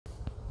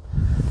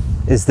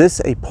Is this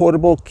a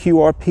portable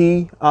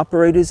QRP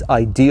operator's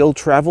ideal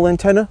travel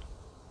antenna?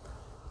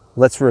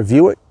 Let's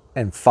review it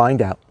and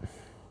find out.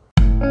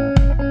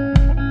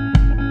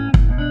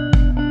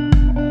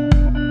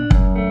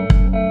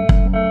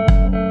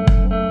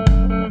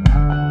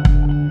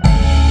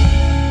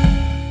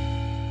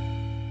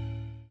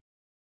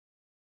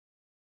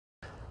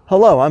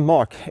 Hello, I'm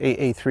Mark,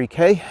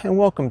 AA3K, and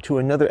welcome to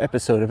another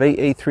episode of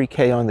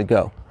AA3K on the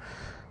Go.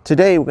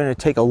 Today we're going to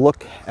take a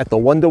look at the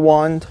Wonder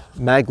Wand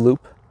mag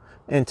loop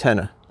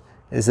antenna.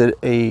 Is it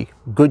a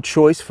good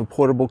choice for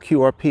portable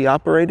QRP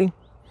operating?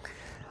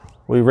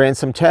 We ran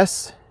some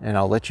tests and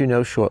I'll let you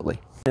know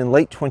shortly. In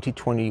late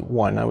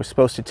 2021, I was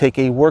supposed to take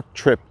a work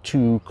trip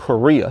to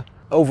Korea.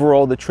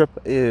 Overall, the trip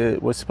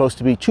was supposed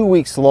to be 2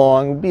 weeks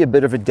long. It would be a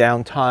bit of a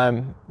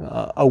downtime,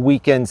 a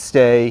weekend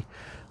stay.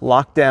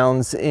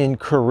 Lockdowns in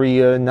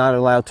Korea, not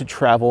allowed to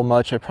travel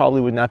much. I probably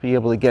would not be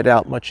able to get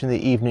out much in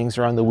the evenings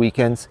or on the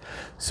weekends.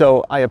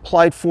 So I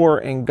applied for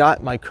and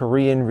got my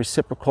Korean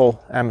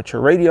reciprocal amateur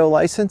radio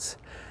license,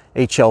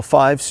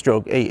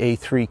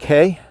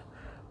 HL5/AA3K.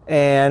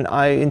 And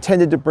I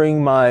intended to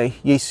bring my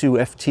Yaesu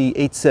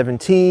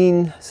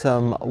FT-817,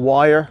 some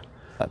wire,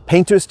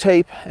 painter's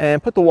tape,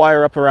 and put the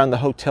wire up around the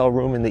hotel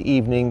room in the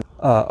evening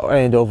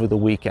and over the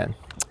weekend.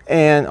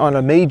 And on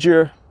a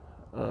major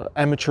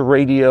amateur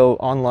radio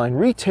online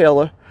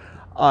retailer,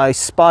 I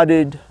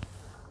spotted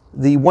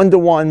the Wonder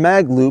Wand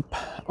mag loop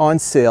on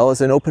sale as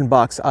an open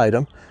box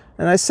item,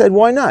 and I said,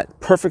 why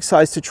not? Perfect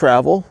size to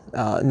travel,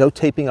 no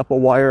taping up a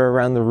wire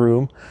around the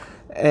room,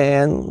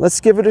 and let's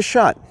give it a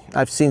shot.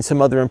 I've seen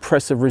some other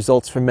impressive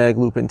results for mag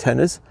loop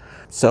antennas,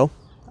 so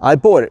I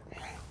bought it.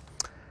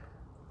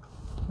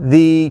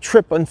 The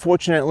trip,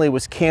 unfortunately,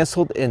 was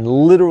canceled in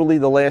literally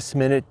the last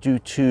minute due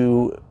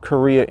to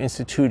Korea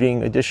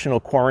instituting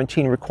additional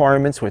quarantine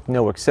requirements with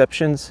no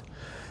exceptions.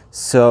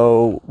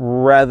 So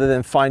rather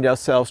than find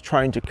ourselves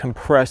trying to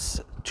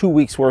compress 2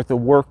 weeks worth of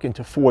work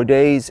into 4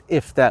 days,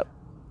 if that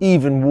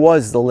even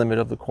was the limit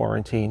of the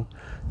quarantine,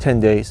 10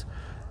 days,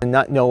 and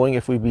not knowing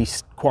if we'd be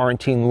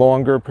quarantined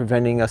longer,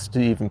 preventing us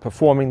to even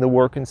performing the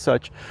work and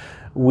such,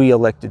 we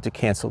elected to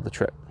cancel the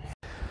trip.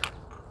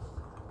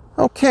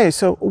 Okay,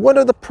 so what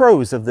are the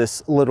pros of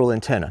this little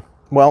antenna?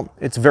 Well,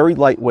 it's very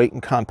lightweight and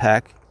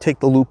compact. Take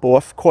the loop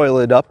off, coil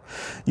it up,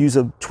 use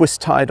a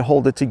twist tie to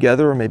hold it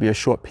together, or maybe a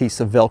short piece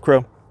of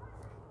Velcro.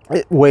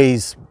 It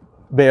weighs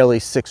barely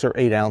 6 or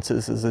 8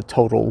 ounces as a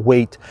total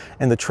weight,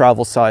 and the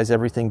travel size,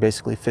 everything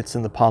basically fits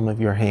in the palm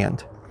of your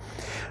hand.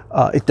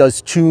 It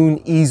does tune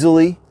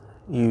easily.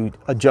 You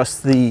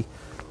adjust the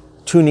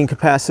tuning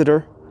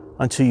capacitor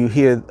until you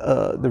hear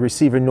the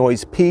receiver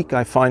noise peak.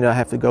 I find I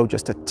have to go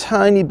just a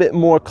tiny bit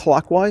more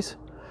clockwise.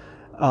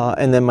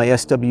 And then my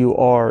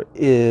SWR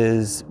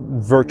is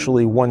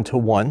virtually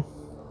 1-to-1.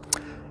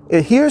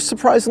 It hears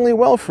surprisingly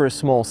well for a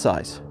small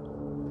size.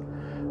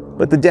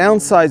 But the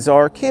downsides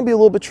are, it can be a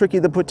little bit tricky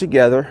to put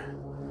together.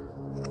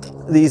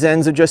 These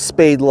ends are just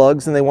spade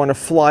lugs and they want to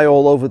fly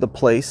all over the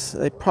place.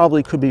 They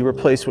probably could be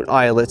replaced with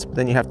eyelets, but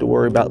then you have to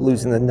worry about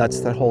losing the nuts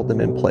that hold them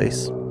in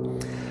place.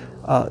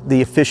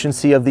 The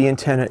efficiency of the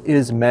antenna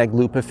is mag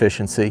loop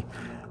efficiency.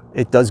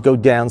 It does go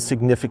down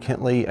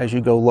significantly as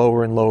you go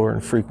lower and lower in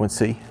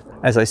frequency.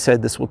 As I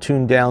said, this will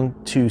tune down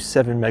to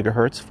 7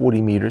 megahertz,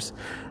 40 meters.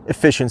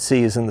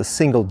 Efficiency is in the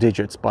single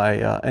digits by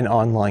an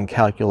online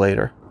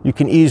calculator. You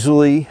can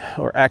easily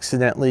or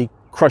accidentally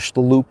crush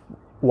the loop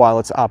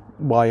while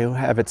you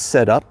have it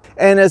set up.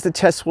 And as the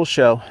tests will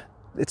show,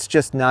 it's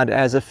just not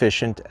as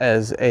efficient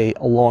as a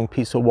long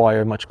piece of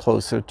wire much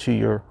closer to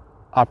your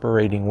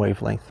operating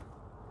wavelength.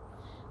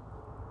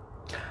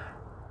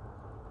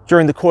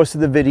 During the course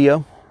of the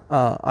video,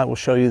 I will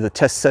show you the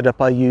test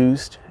setup I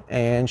used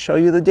and show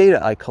you the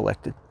data I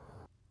collected.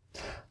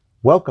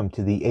 Welcome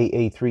to the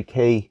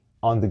AA3K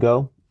on the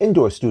Go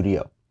indoor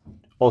studio,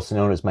 also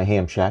known as my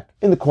ham shack,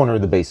 in the corner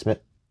of the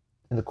basement,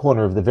 in the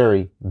corner of the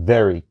very,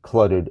 very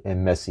cluttered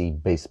and messy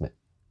basement.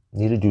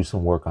 Need to do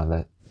some work on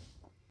that.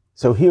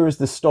 So here is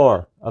the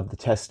star of the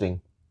testing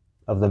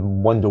of the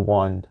Wonder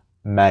Wand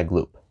mag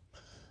loop.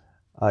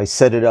 I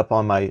set it up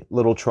on my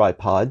little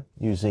tripod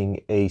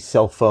using a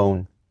cell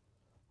phone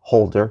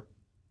holder,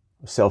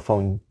 a cell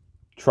phone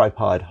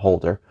tripod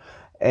holder,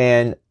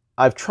 and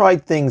I've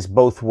tried things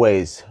both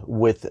ways,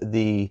 with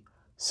the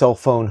cell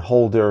phone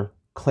holder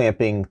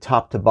clamping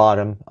top to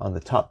bottom on the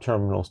top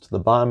terminals to the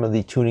bottom of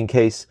the tuning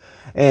case,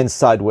 and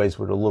sideways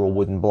with a little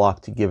wooden block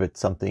to give it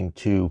something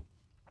to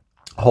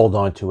hold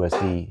on to, as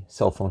the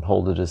cell phone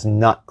holder does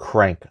not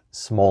crank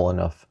small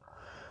enough.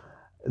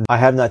 I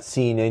have not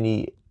seen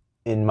any,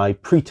 in my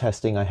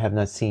pre-testing, I have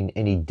not seen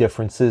any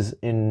differences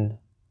in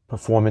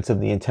performance of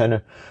the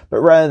antenna, but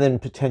rather than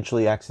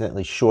potentially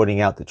accidentally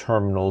shorting out the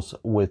terminals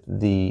with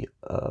the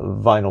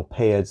vinyl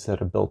pads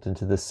that are built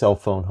into the cell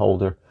phone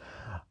holder,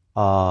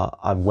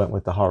 I went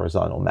with the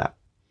horizontal map.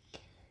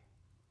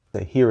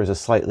 Here is a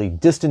slightly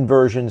distant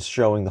version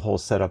showing the whole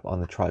setup on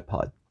the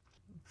tripod.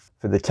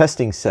 For the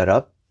testing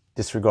setup,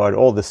 disregard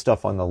all the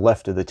stuff on the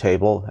left of the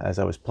table, as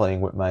I was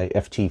playing with my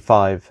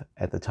FT5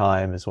 at the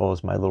time, as well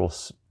as my little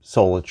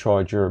solar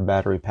charger,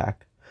 battery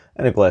pack,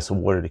 and a glass of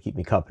water to keep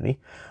me company.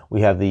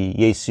 We have the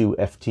Yaesu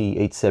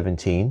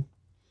FT-817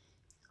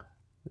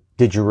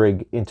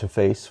 Digirig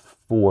interface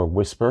for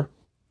Whisper,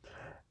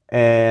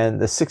 and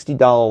the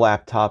 $60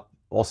 laptop,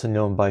 also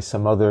known by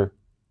some other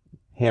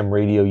ham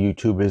radio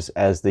YouTubers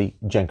as the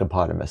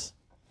Jenkopotamus.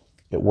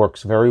 It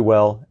works very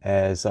well,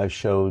 as I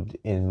showed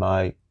in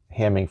my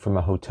hamming from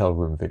a hotel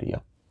room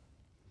video.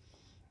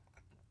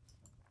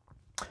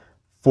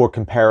 For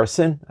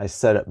comparison, I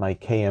set up my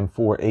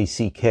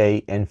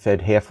KM4ACK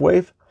end-fed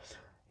half-wave.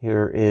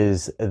 Here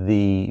is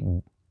the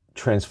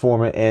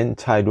transformer end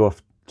tied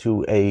off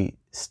to a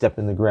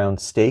step-in-the-ground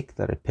stake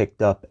that I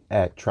picked up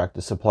at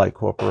Tractor Supply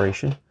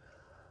Corporation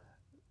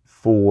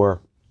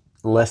for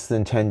less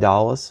than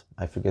 $10.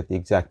 I forget the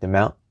exact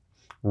amount.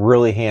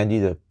 Really handy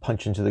to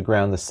punch into the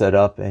ground to set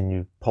up, and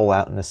you pull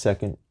out in a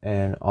second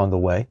and on the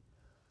way.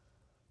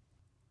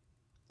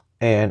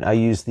 And I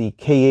use the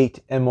K8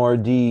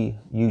 MRD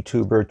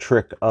YouTuber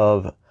trick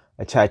of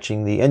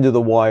attaching the end of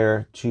the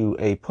wire to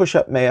a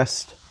push-up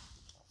mast,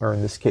 or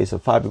in this case a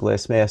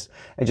fiberglass mast,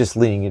 and just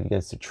leaning it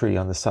against a tree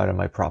on the side of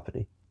my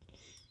property.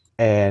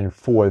 And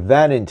for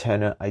that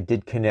antenna, I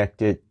did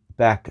connect it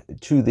back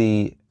to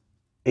the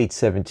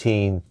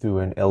 817 through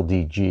an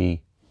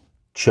LDG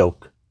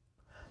choke,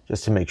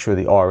 just to make sure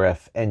the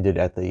RF ended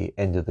at the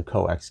end of the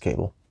coax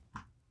cable.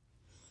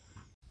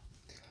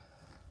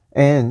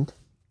 And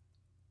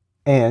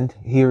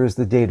here is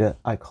the data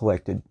I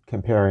collected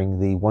comparing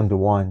the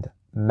 1-to-1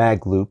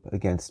 mag loop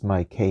against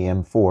my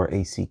KM4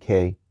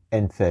 ACK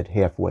end-fed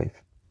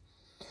half-wave.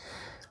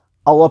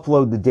 I'll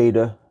upload the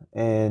data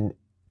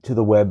to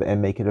the web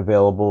and make it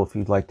available if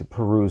you'd like to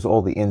peruse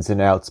all the ins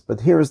and outs,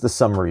 but here's the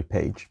summary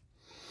page.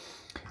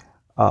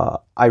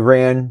 I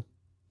ran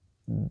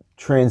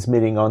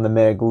transmitting on the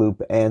mag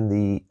loop and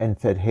the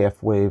end-fed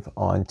half-wave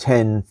on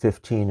 10,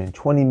 15, and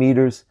 20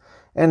 meters,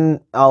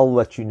 and I'll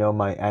let you know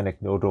my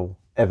anecdotal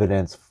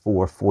evidence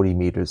for 40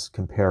 meters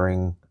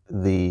comparing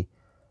the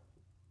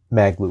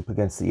mag loop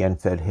against the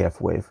end-fed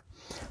half-wave.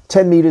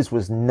 10 meters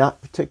was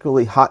not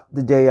particularly hot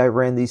the day I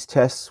ran these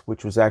tests,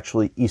 which was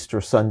actually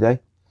Easter Sunday.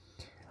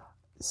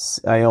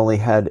 I only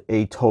had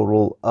a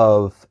total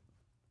of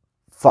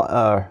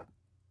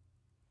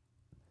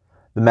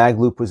the mag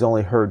loop was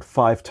only heard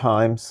 5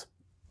 times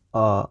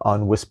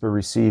on Whisper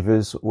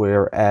receivers,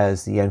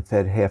 whereas the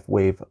end-fed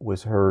half-wave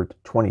was heard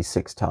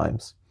 26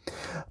 times.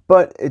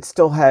 But it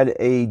still had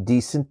a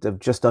decent of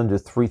just under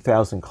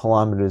 3,000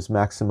 kilometers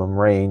maximum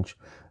range,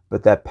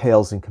 but that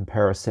pales in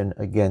comparison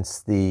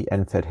against the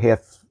end-fed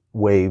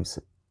half-wave's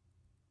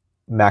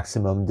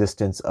maximum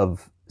distance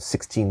of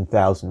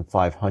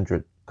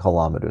 16,500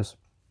 kilometers.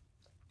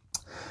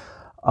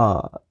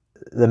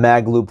 The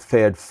mag loop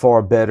fared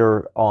far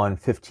better on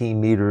 15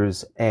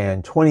 meters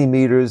and 20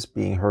 meters,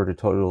 being heard a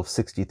total of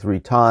 63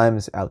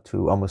 times, out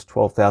to almost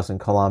 12,000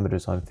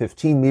 kilometers on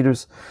 15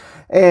 meters,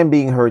 and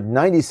being heard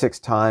 96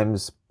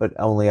 times, but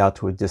only out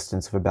to a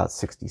distance of about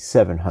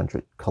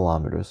 6,700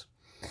 kilometers.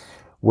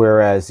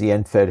 Whereas the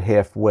end-fed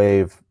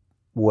half-wave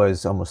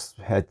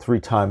had 3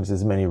 times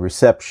as many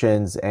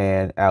receptions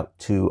and out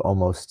to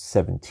almost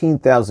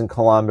 17,000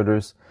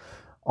 kilometers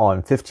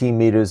on 15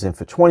 meters, and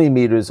for 20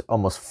 meters,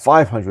 almost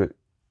 500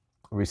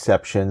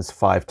 receptions,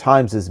 5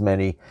 times as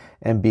many,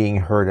 and being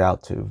heard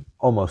out to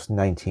almost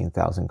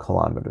 19,000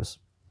 kilometers.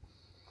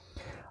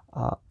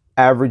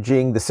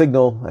 Averaging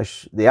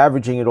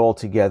it all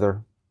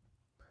together,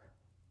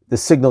 the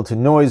signal to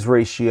noise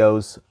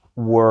ratios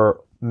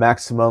were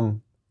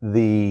maximum.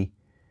 The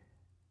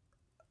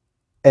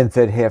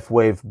end-fed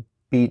half-wave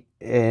beat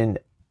in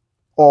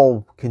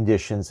all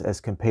conditions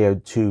as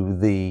compared to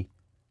the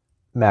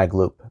mag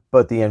loop,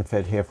 but the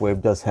end-fed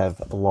half-wave does have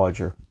a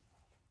larger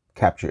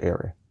capture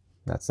area.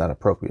 That's not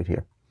appropriate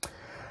here.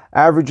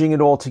 Averaging it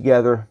all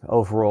together,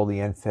 overall the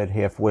end-fed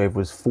half-wave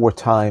was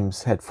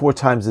had 4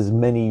 times as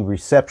many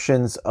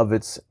receptions of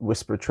its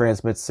Whisper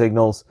transmit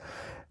signals,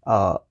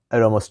 at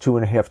almost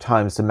 2.5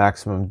 times the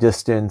maximum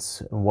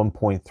distance, and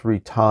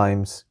 1.3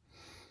 times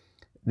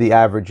the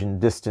average in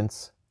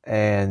distance,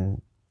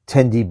 and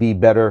 10 dB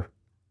better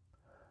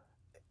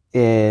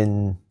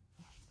in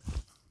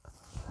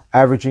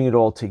averaging it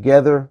all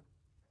together.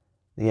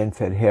 The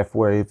end-fed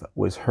half-wave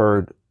was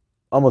heard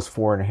almost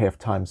 4.5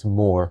 times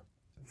more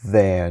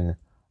than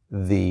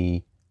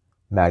the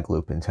mag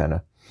loop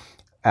antenna,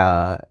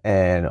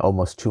 and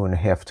almost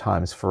 2.5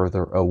 times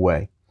further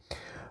away.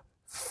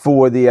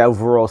 For the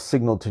overall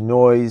signal to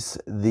noise,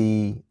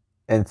 the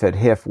end-fed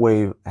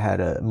half-wave had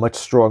a much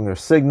stronger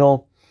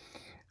signal,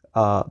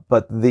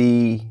 but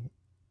the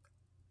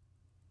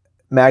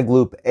mag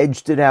loop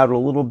edged it out a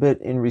little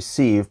bit in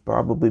receive,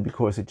 probably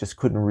because it just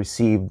couldn't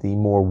receive the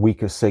more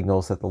weaker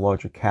signals that the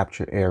larger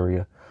capture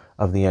area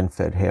of the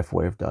end-fed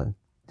half-wave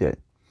did.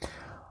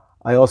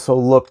 I also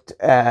looked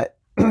at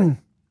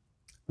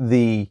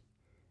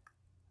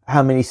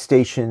how many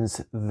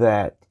stations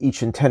that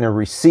each antenna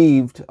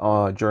received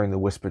during the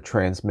Whisper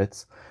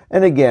transmits,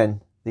 and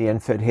again, the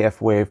end-fed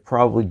half-wave,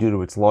 probably due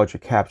to its larger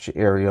capture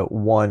area,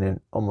 won in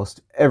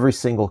almost every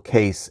single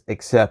case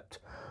except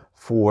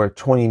for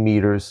 20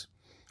 meters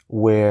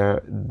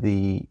where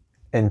the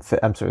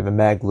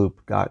mag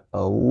loop got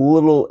a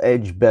little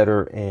edge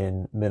better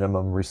in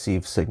minimum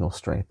received signal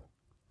strength.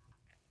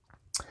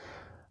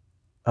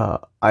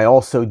 I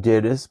also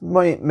did, as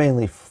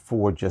mainly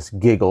for just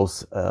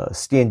giggles,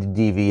 standard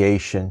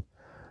deviation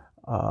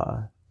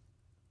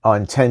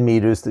on 10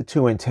 meters. The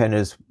two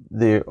antennas,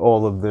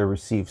 all of their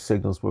received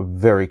signals were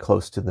very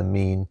close to the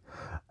mean,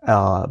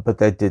 but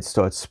that did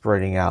start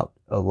spreading out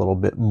a little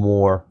bit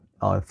more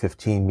on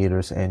 15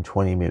 meters and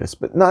 20 meters,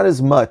 but not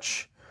as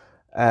much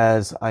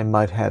as I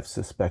might have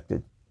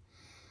suspected.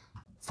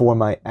 For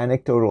my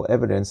anecdotal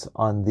evidence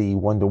on the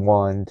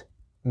one-to-one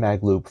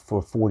mag loop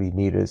for 40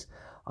 meters,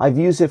 I've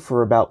used it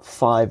for about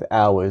 5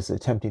 hours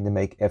attempting to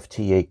make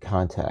FT-8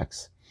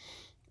 contacts.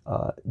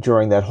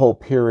 During that whole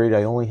period,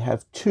 I only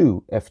have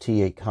 2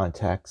 FT-8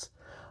 contacts,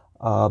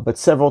 but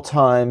several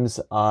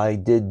times I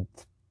did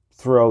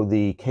throw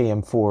the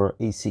KM4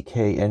 ACK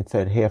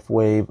end-fed half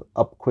wave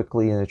up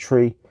quickly in a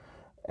tree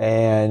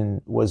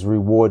and was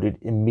rewarded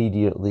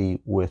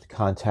immediately with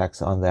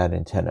contacts on that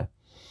antenna.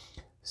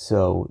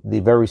 So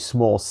the very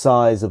small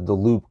size of the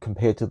loop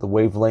compared to the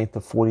wavelength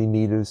of 40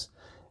 meters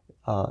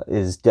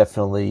is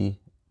definitely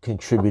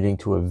contributing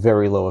to a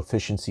very low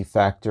efficiency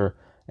factor.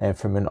 And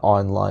from an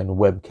online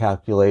web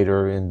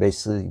calculator and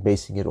basically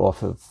basing it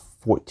off of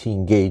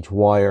 14 gauge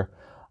wire,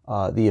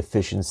 the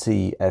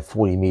efficiency at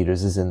 40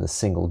 meters is in the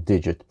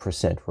single-digit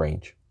 %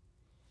 range.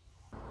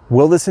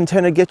 Will this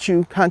antenna get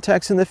you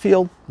contacts in the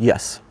field?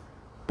 Yes,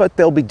 but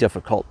they'll be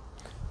difficult.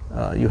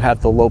 You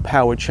have the low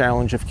power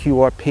challenge of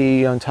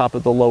QRP on top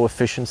of the low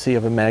efficiency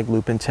of a mag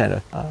loop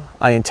antenna.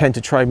 I intend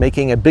to try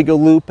making a bigger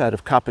loop out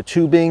of copper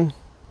tubing,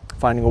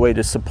 finding a way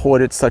to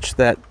support it such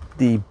that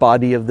the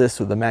body of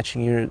this or the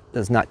matching unit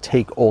does not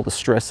take all the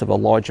stress of a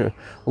larger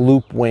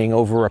loop weighing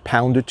over 1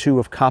 pound or 2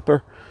 of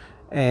copper,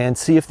 and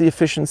see if the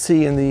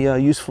efficiency and the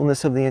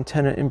usefulness of the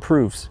antenna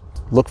improves.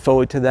 Look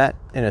forward to that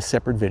in a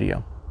separate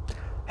video.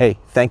 Hey,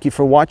 thank you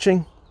for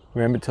watching.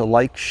 Remember to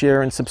like,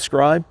 share, and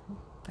subscribe.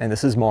 And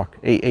this is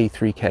Mark,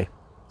 AA3K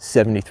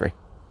 73.